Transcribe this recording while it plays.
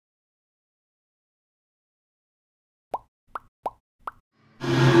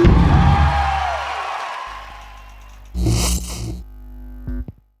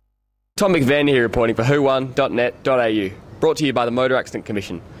Tom McVan here reporting for whowon.net.au, brought to you by the Motor Accident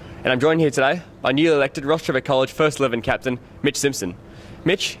Commission. And I'm joined here today by newly elected Rostrevor College First 11 captain, Mitch Simpson.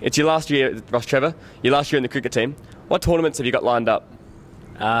 Mitch, it's your last year at Rostrevor, your last year in the cricket team. What tournaments have you got lined up?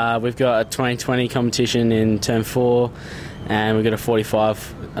 We've got a 2020 competition in term 4, and we've got a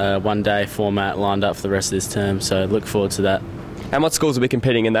 45 one-day format lined up for the rest of this term, so look forward to that. And what schools will be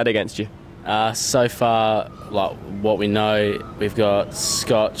competing in that against you? So far, like what we know, we've got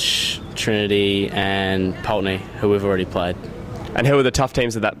Scotch, Trinity and Pulteney, who we've already played. And who are the tough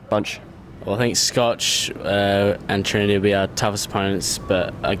teams of that bunch? Well, I think Scotch and Trinity will be our toughest opponents,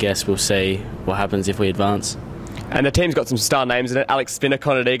 but I guess we'll see what happens if we advance. And the team's got some star names in it. Alex Spinner,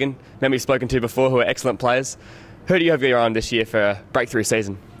 Connor Deegan, men we've spoken to before, who are excellent players. Who do you have your eye on this year for a breakthrough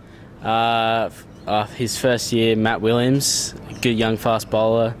season? His first year, Matt Williams, good young fast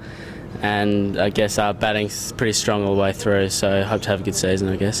bowler, and I guess our batting's pretty strong all the way through, so hope to have a good season,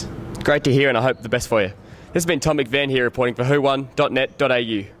 I guess. Great to hear, and I hope the best for you. This has been Tom McVan here reporting for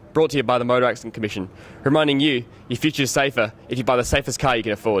whowon.net.au, brought to you by the Motor Accident Commission, reminding you your future is safer if you buy the safest car you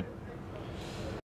can afford.